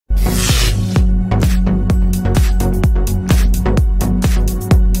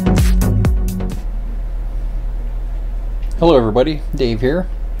Hello everybody, Dave here,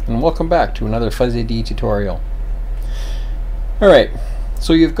 and welcome back to another Fuzzee tutorial. Alright,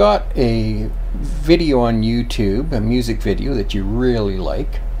 so you've got a video on YouTube, a music video that you really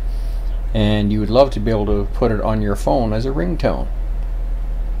like, and you would love to be able to put it on your phone as a ringtone.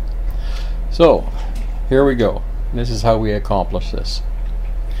 So, here we go. This is how we accomplish this.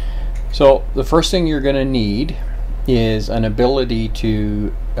 So, the first thing you're going to need is an ability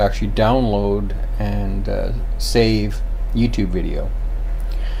to actually download and save YouTube video.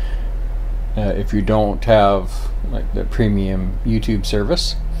 If you don't have like the premium YouTube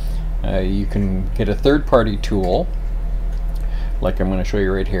service, you can get a third-party tool like I'm going to show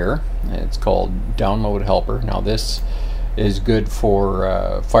you right here. It's called Download Helper. Now this is good for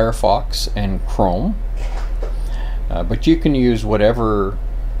Firefox and Chrome, but you can use whatever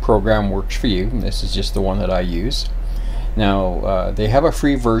program works for you. This is just the one that I use. Now they have a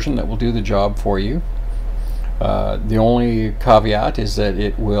free version that will do the job for you. The only caveat is that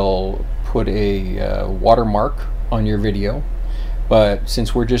it will put a watermark on your video, but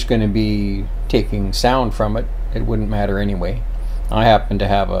since we're just going to be taking sound from it, it wouldn't matter anyway. I happen to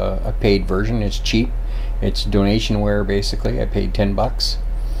have a paid version. It's cheap. It's donationware basically. I paid 10 bucks,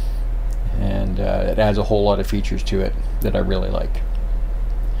 and it adds a whole lot of features to it that I really like.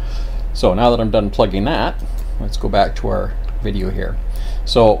 So now that I'm done plugging that, let's go back to our video here.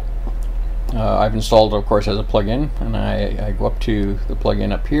 So I've installed it, of course, as a plugin, and I go up to the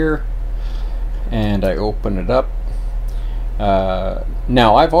plugin up here and I open it up.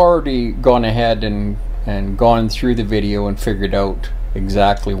 Now I've already gone ahead and gone through the video and figured out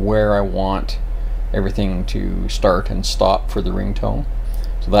exactly where I want everything to start and stop for the ringtone.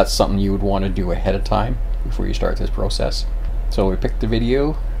 So that's something you would want to do ahead of time before you start this process. So we pick the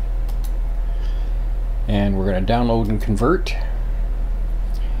video and we're going to download and convert.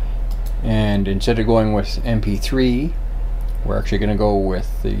 And instead of going with MP3, we're actually going to go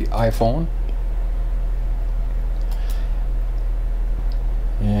with the iPhone.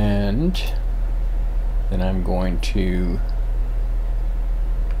 And then I'm going to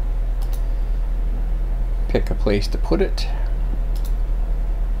pick a place to put it.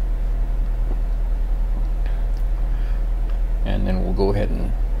 And then we'll go ahead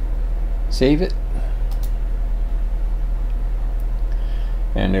and save it.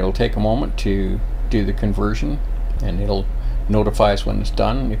 And it'll take a moment to do the conversion, and it'll notify us when it's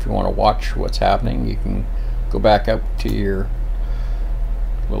done. If you want to watch what's happening, you can go back up to your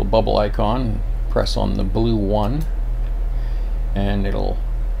little bubble icon, press on the blue one, and it'll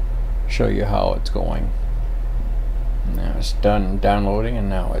show you how it's going. Now it's done downloading, and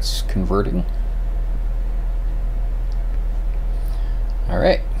now it's converting.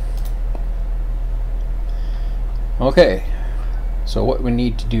 Alright. Okay. So what we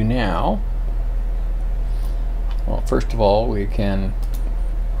need to do now, well, first of all, we can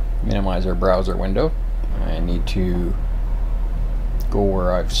minimize our browser window. I need to go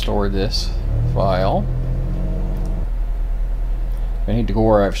where I've stored this file. I need to go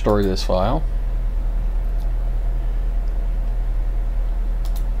where I've stored this file.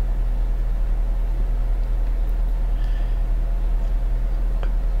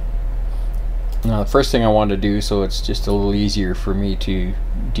 Now the first thing I want to do, so it's just a little easier for me to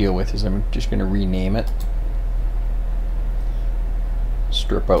deal with, is I'm just going to rename it.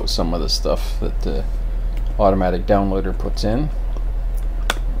 Strip out some of the stuff that the automatic downloader puts in.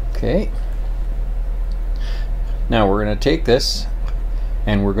 Okay. Now we're going to take this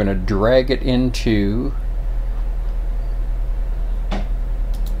and we're going to drag it into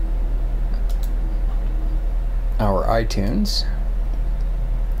our iTunes.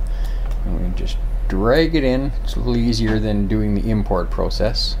 And we just drag it in. It's a little easier than doing the import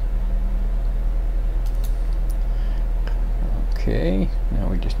process. Okay, now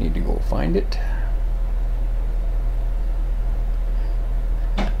we just need to go find it.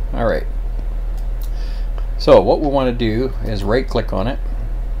 Alright. So what we want to do is right click on it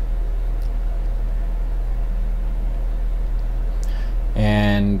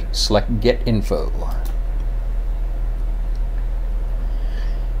and select Get Info.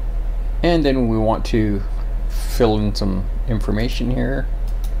 And then we want to fill in some information here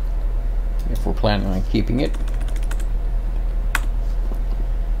if we're planning on keeping it.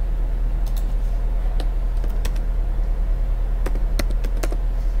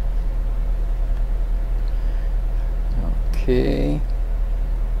 Okay.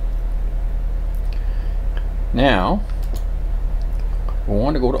 Now we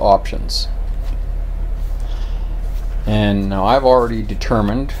want to go to options. And now I've already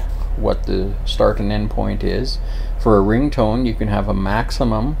determined what the start and end point is. For a ringtone, you can have a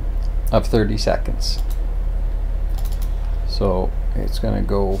maximum of 30 seconds. So it's going to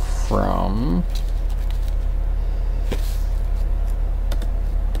go from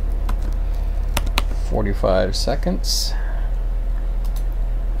 45 seconds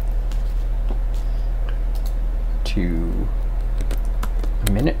to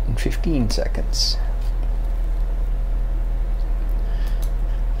a minute and 15 seconds.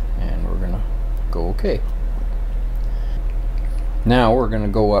 And we're going to go OK. Now we're going to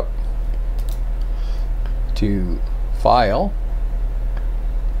go up to File,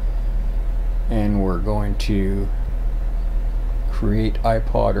 and we're going to create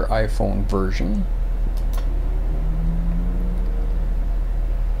iPod or iPhone version.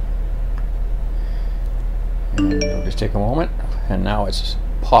 And it'll just take a moment, and now it's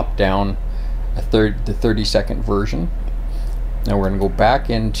popped down the 30-second version. Now we're going to go back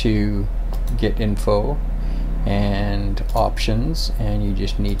into Get Info and Options, and you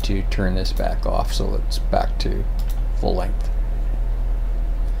just need to turn this back off so it's back to full length.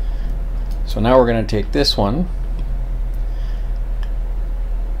 So now we're going to take this one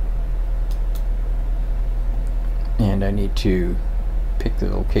and I need to pick the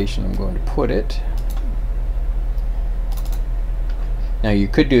location I'm going to put it. Now you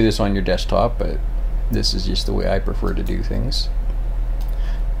could do this on your desktop, but this is just the way I prefer to do things.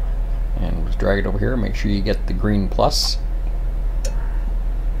 And just drag it over here, make sure you get the green plus.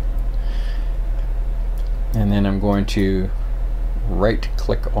 And then I'm going to right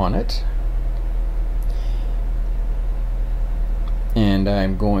click on it. And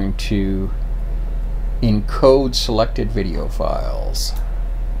I'm going to encode selected video files.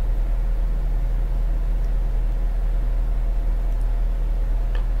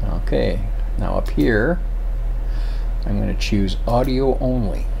 Okay, now up here I'm going to choose audio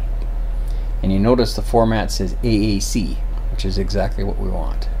only. And you notice the format says AAC, which is exactly what we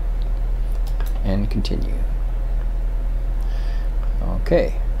want. And continue.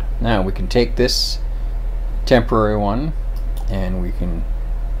 Okay, now we can take this temporary one and we can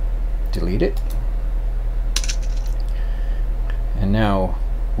delete it. And now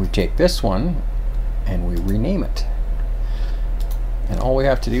we take this one and we rename it. And all we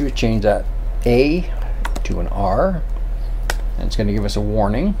have to do is change that A to an R. And it's going to give us a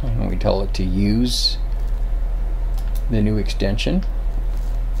warning, and we tell it to use the new extension.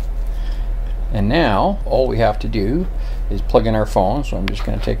 And now all we have to do is plug in our phone. So I'm just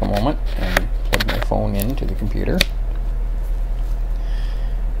going to take a moment and plug my phone into the computer.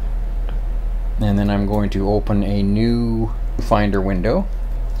 And then I'm going to open a new Finder window.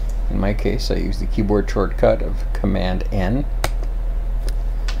 In my case, I use the keyboard shortcut of Command N.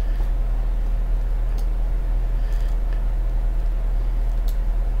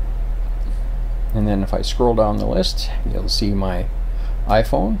 And then if I scroll down the list, you'll see my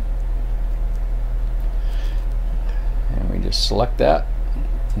iPhone. And we just select that.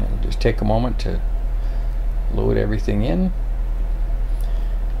 And it'll just take a moment to load everything in.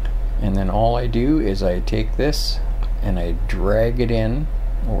 And then all I do is I take this and I drag it in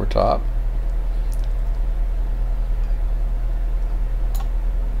over top.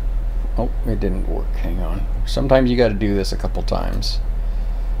 Oh, it didn't work. Hang on. Sometimes you got to do this a couple times.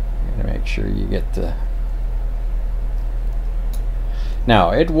 To make sure you get the... Now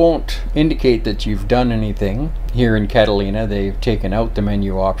it won't indicate that you've done anything. Here in Catalina they've taken out the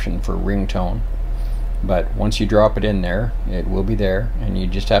menu option for ringtone, but once you drop it in there it will be there, and you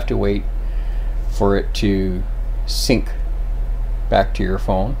just have to wait for it to sync back to your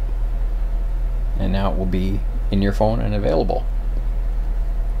phone, and now it will be in your phone and available.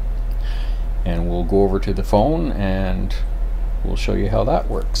 And we'll go over to the phone and we'll show you how that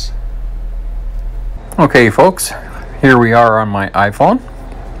works. Okay folks, here we are on my iPhone,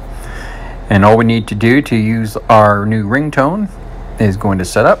 and all we need to do to use our new ringtone is going to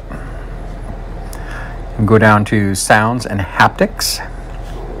set up and go down to Sounds and Haptics,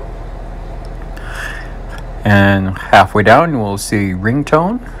 and halfway down we'll see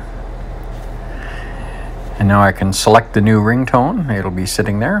Ringtone, and now I can select the new ringtone. It'll be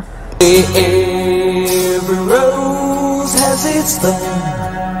sitting there. Every rose has its thorn.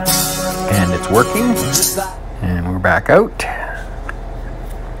 And it's working, and we're back out,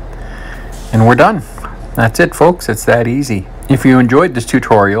 and we're done. That's it folks, it's that easy. If you enjoyed this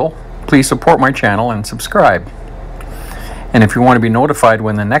tutorial, please support my channel and subscribe. And if you want to be notified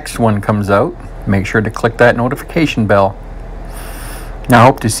when the next one comes out, make sure to click that notification bell. Now I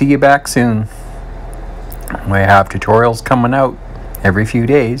hope to see you back soon. We have tutorials coming out every few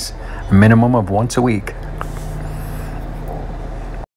days, a minimum of once a week.